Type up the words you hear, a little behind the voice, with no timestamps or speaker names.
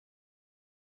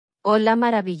Hola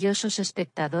maravillosos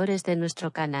espectadores de nuestro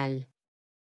canal.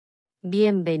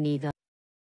 Bienvenido.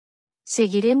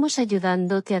 Seguiremos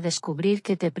ayudándote a descubrir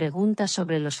qué te preguntas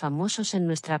sobre los famosos en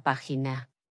nuestra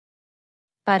página.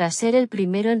 Para ser el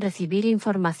primero en recibir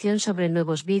información sobre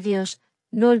nuevos vídeos,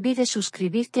 no olvides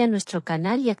suscribirte a nuestro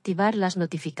canal y activar las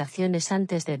notificaciones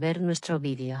antes de ver nuestro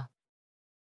vídeo.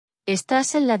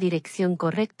 Estás en la dirección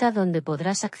correcta donde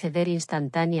podrás acceder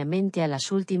instantáneamente a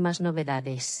las últimas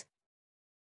novedades.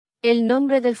 El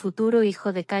nombre del futuro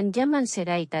hijo de Can Yaman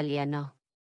será italiano.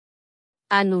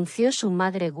 Anunció su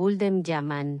madre Güldem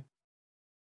Yaman.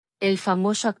 El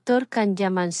famoso actor Can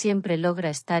Yaman siempre logra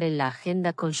estar en la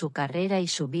agenda con su carrera y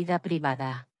su vida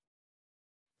privada.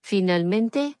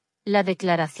 Finalmente, la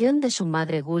declaración de su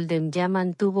madre Güldem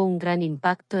Yaman tuvo un gran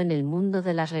impacto en el mundo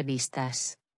de las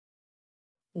revistas.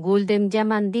 Güldem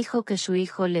Yaman dijo que su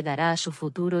hijo le dará a su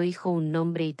futuro hijo un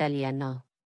nombre italiano.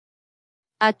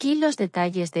 Aquí los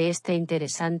detalles de esta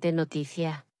interesante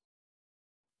noticia.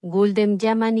 Güldem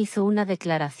Yaman hizo una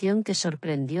declaración que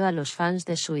sorprendió a los fans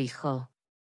de su hijo.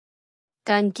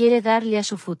 Can quiere darle a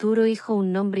su futuro hijo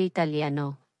un nombre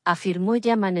italiano, afirmó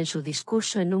Yaman en su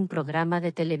discurso en un programa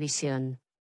de televisión.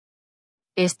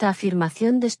 Esta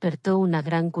afirmación despertó una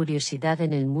gran curiosidad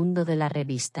en el mundo de la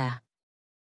revista.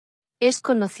 Es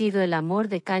conocido el amor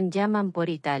de Can Yaman por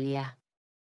Italia.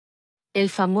 El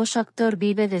famoso actor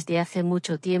vive desde hace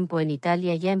mucho tiempo en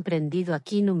Italia y ha emprendido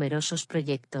aquí numerosos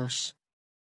proyectos.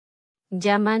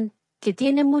 Yaman, que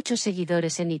tiene muchos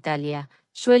seguidores en Italia,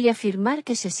 suele afirmar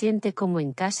que se siente como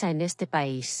en casa en este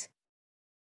país.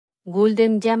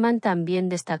 Güldem Yaman también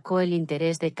destacó el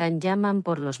interés de Can Yaman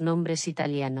por los nombres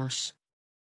italianos.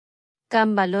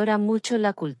 Can valora mucho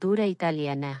la cultura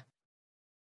italiana.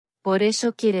 Por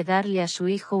eso quiere darle a su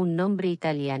hijo un nombre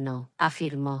italiano,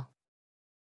 afirmó.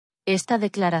 Esta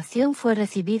declaración fue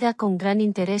recibida con gran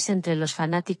interés entre los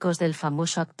fanáticos del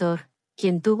famoso actor,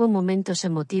 quien tuvo momentos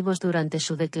emotivos durante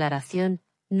su declaración,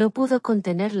 no pudo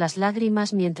contener las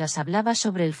lágrimas mientras hablaba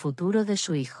sobre el futuro de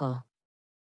su hijo.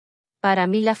 Para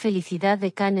mí la felicidad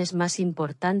de Can es más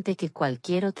importante que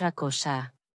cualquier otra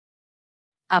cosa.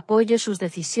 Apoyo sus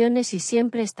decisiones y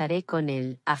siempre estaré con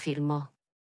él, afirmó.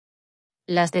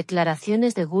 Las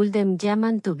declaraciones de Güldem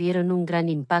Yaman tuvieron un gran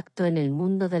impacto en el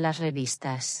mundo de las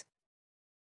revistas.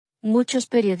 Muchos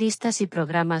periodistas y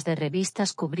programas de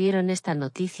revistas cubrieron esta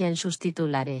noticia en sus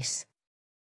titulares.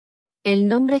 El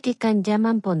nombre que Can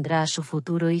Yaman pondrá a su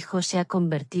futuro hijo se ha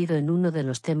convertido en uno de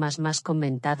los temas más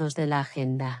comentados de la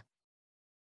agenda.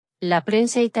 La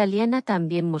prensa italiana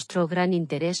también mostró gran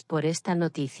interés por esta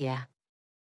noticia.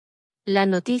 La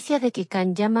noticia de que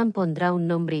Can Yaman pondrá un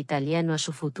nombre italiano a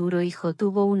su futuro hijo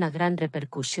tuvo una gran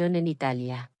repercusión en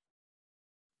Italia.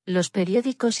 Los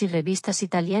periódicos y revistas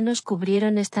italianos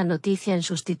cubrieron esta noticia en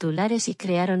sus titulares y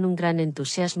crearon un gran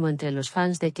entusiasmo entre los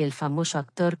fans de que el famoso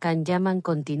actor Can Yaman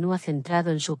continúa centrado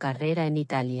en su carrera en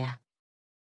Italia.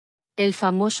 El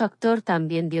famoso actor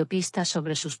también dio pistas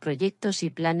sobre sus proyectos y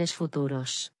planes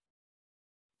futuros.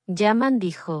 Yaman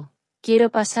dijo: "Quiero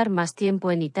pasar más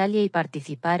tiempo en Italia y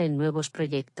participar en nuevos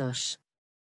proyectos".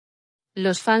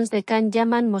 Los fans de Can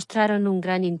Yaman mostraron un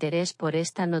gran interés por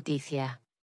esta noticia.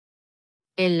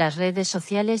 En las redes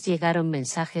sociales llegaron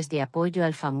mensajes de apoyo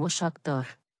al famoso actor.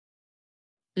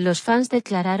 Los fans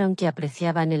declararon que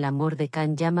apreciaban el amor de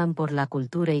Can Yaman por la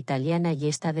cultura italiana y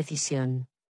esta decisión.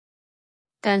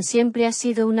 Can siempre ha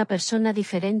sido una persona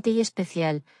diferente y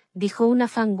especial, dijo una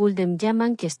fan Güldem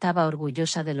Yaman que estaba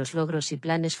orgullosa de los logros y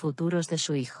planes futuros de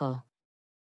su hijo.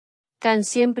 Can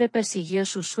siempre persiguió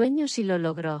sus sueños y lo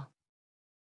logró.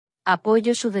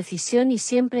 Apoyo su decisión y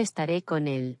siempre estaré con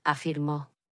él, afirmó.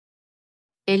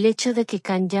 El hecho de que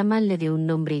Can Yaman le dé un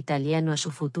nombre italiano a su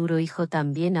futuro hijo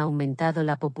también ha aumentado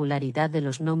la popularidad de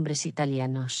los nombres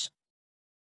italianos.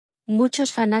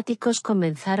 Muchos fanáticos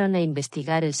comenzaron a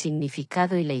investigar el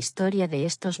significado y la historia de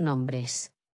estos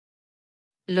nombres.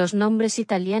 Los nombres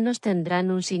italianos tendrán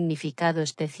un significado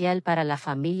especial para la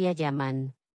familia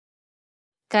Yaman.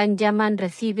 Can Yaman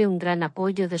recibe un gran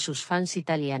apoyo de sus fans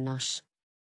italianos.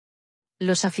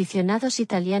 Los aficionados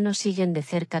italianos siguen de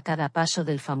cerca cada paso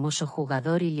del famoso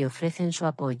jugador y le ofrecen su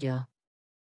apoyo.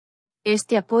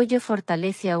 Este apoyo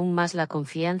fortalece aún más la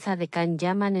confianza de Can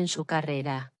Yaman en su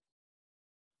carrera.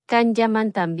 Can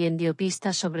Yaman también dio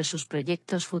pistas sobre sus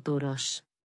proyectos futuros.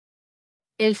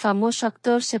 El famoso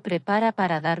actor se prepara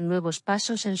para dar nuevos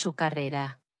pasos en su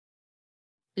carrera.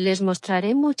 Les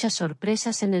mostraré muchas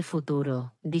sorpresas en el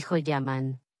futuro, dijo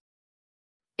Yaman.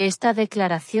 Esta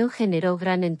declaración generó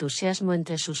gran entusiasmo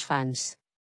entre sus fans.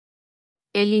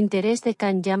 El interés de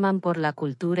Can Yaman por la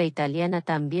cultura italiana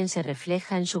también se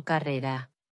refleja en su carrera.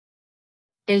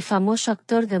 El famoso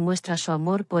actor demuestra su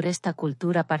amor por esta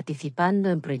cultura participando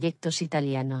en proyectos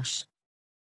italianos.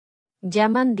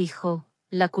 Yaman dijo,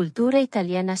 la cultura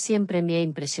italiana siempre me ha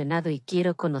impresionado y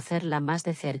quiero conocerla más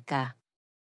de cerca.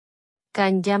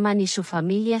 Can Yaman y su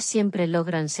familia siempre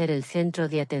logran ser el centro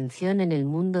de atención en el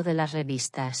mundo de las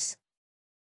revistas.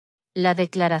 La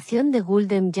declaración de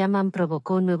Güldem Yaman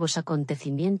provocó nuevos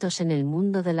acontecimientos en el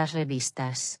mundo de las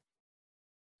revistas.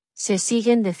 Se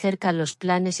siguen de cerca los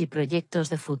planes y proyectos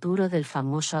de futuro del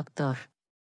famoso actor.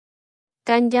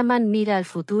 Can Yaman mira al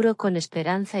futuro con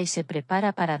esperanza y se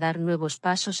prepara para dar nuevos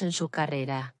pasos en su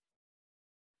carrera.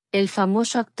 El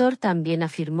famoso actor también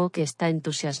afirmó que está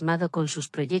entusiasmado con sus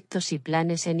proyectos y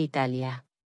planes en Italia.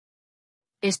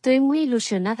 Estoy muy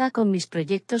ilusionada con mis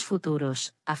proyectos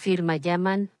futuros, afirma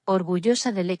Yaman,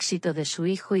 orgullosa del éxito de su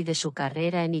hijo y de su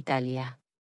carrera en Italia.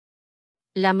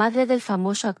 La madre del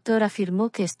famoso actor afirmó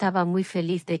que estaba muy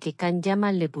feliz de que Can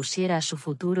Yaman le pusiera a su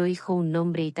futuro hijo un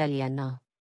nombre italiano.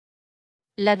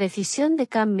 La decisión de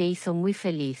Can me hizo muy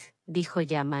feliz, dijo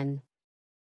Yaman.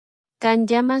 Can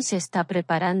Yaman se está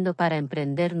preparando para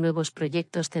emprender nuevos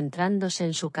proyectos centrándose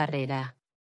en su carrera.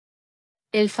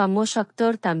 El famoso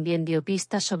actor también dio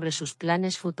pistas sobre sus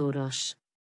planes futuros.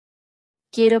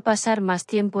 Quiero pasar más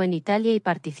tiempo en Italia y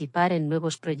participar en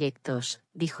nuevos proyectos,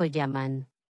 dijo Yaman.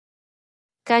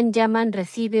 Can Yaman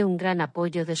recibe un gran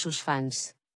apoyo de sus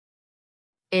fans.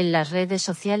 En las redes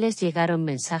sociales llegaron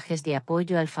mensajes de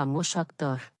apoyo al famoso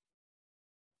actor.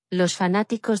 Los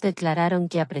fanáticos declararon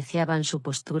que apreciaban su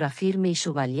postura firme y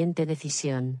su valiente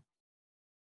decisión.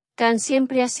 Can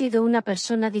siempre ha sido una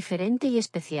persona diferente y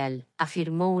especial,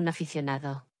 afirmó un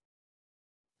aficionado.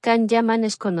 Can Yaman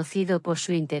es conocido por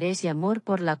su interés y amor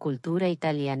por la cultura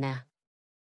italiana.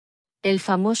 El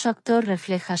famoso actor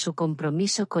refleja su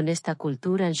compromiso con esta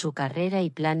cultura en su carrera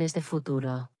y planes de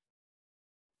futuro.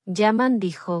 Yaman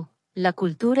dijo, la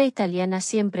cultura italiana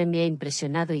siempre me ha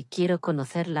impresionado y quiero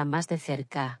conocerla más de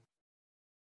cerca.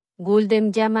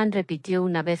 Güldem Yaman repitió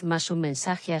una vez más su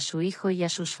mensaje a su hijo y a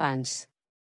sus fans.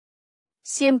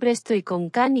 Siempre estoy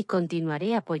con Can y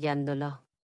continuaré apoyándolo.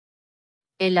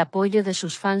 El apoyo de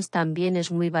sus fans también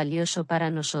es muy valioso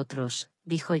para nosotros,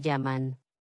 dijo Yaman.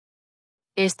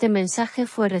 Este mensaje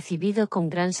fue recibido con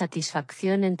gran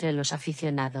satisfacción entre los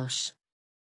aficionados.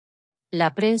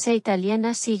 La prensa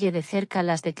italiana sigue de cerca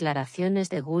las declaraciones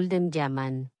de Güldem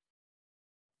Yaman.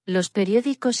 Los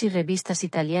periódicos y revistas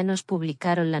italianos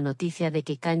publicaron la noticia de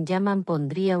que Can Yaman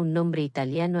pondría un nombre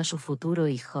italiano a su futuro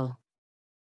hijo.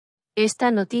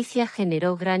 Esta noticia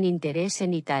generó gran interés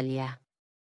en Italia.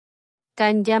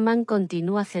 Can Yaman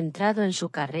continúa centrado en su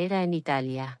carrera en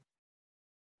Italia.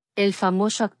 El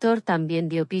famoso actor también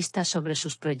dio pistas sobre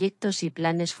sus proyectos y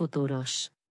planes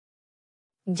futuros.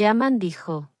 Yaman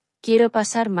dijo, quiero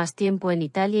pasar más tiempo en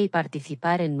Italia y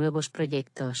participar en nuevos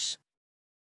proyectos.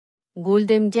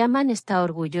 Güldem Yaman está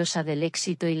orgullosa del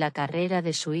éxito y la carrera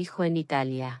de su hijo en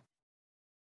Italia.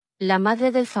 La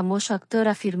madre del famoso actor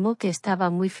afirmó que estaba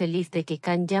muy feliz de que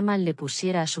Can Yaman le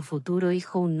pusiera a su futuro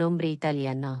hijo un nombre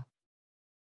italiano.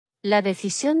 La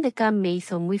decisión de Can me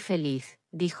hizo muy feliz,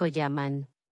 dijo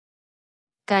Yaman.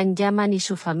 Can Yaman y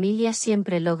su familia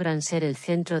siempre logran ser el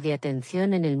centro de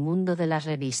atención en el mundo de las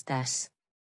revistas.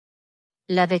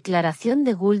 La declaración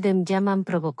de Güldem Yaman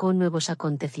provocó nuevos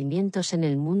acontecimientos en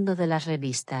el mundo de las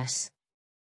revistas.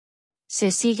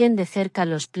 Se siguen de cerca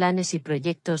los planes y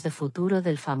proyectos de futuro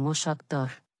del famoso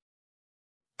actor.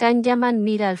 Can Yaman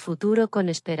mira al futuro con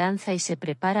esperanza y se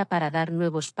prepara para dar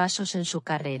nuevos pasos en su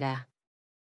carrera.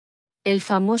 El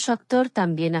famoso actor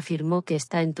también afirmó que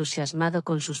está entusiasmado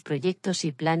con sus proyectos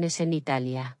y planes en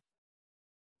Italia.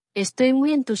 Estoy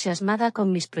muy entusiasmada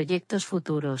con mis proyectos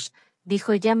futuros,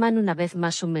 dijo Yaman una vez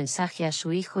más un mensaje a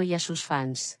su hijo y a sus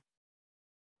fans.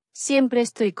 Siempre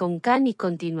estoy con Can y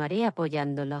continuaré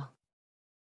apoyándolo.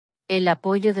 El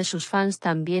apoyo de sus fans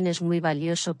también es muy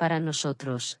valioso para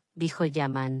nosotros, dijo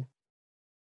Yaman.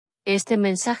 Este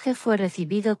mensaje fue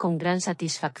recibido con gran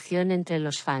satisfacción entre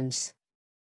los fans.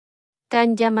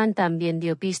 Can Yaman también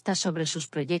dio pistas sobre sus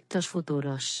proyectos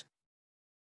futuros.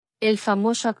 El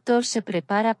famoso actor se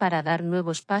prepara para dar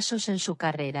nuevos pasos en su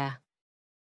carrera.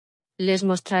 Les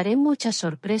mostraré muchas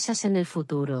sorpresas en el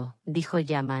futuro, dijo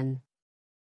Yaman.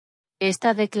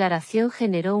 Esta declaración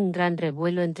generó un gran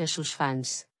revuelo entre sus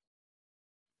fans.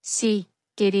 Sí,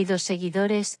 queridos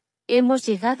seguidores, hemos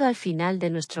llegado al final de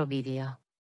nuestro vídeo.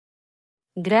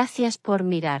 Gracias por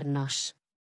mirarnos.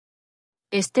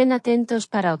 Estén atentos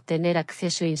para obtener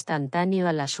acceso instantáneo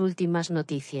a las últimas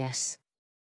noticias.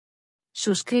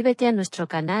 Suscríbete a nuestro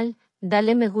canal,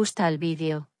 dale me gusta al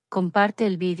vídeo, comparte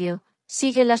el vídeo,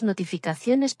 sigue las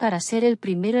notificaciones para ser el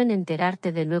primero en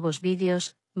enterarte de nuevos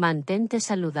vídeos. Mantente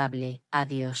saludable.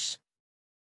 Adiós.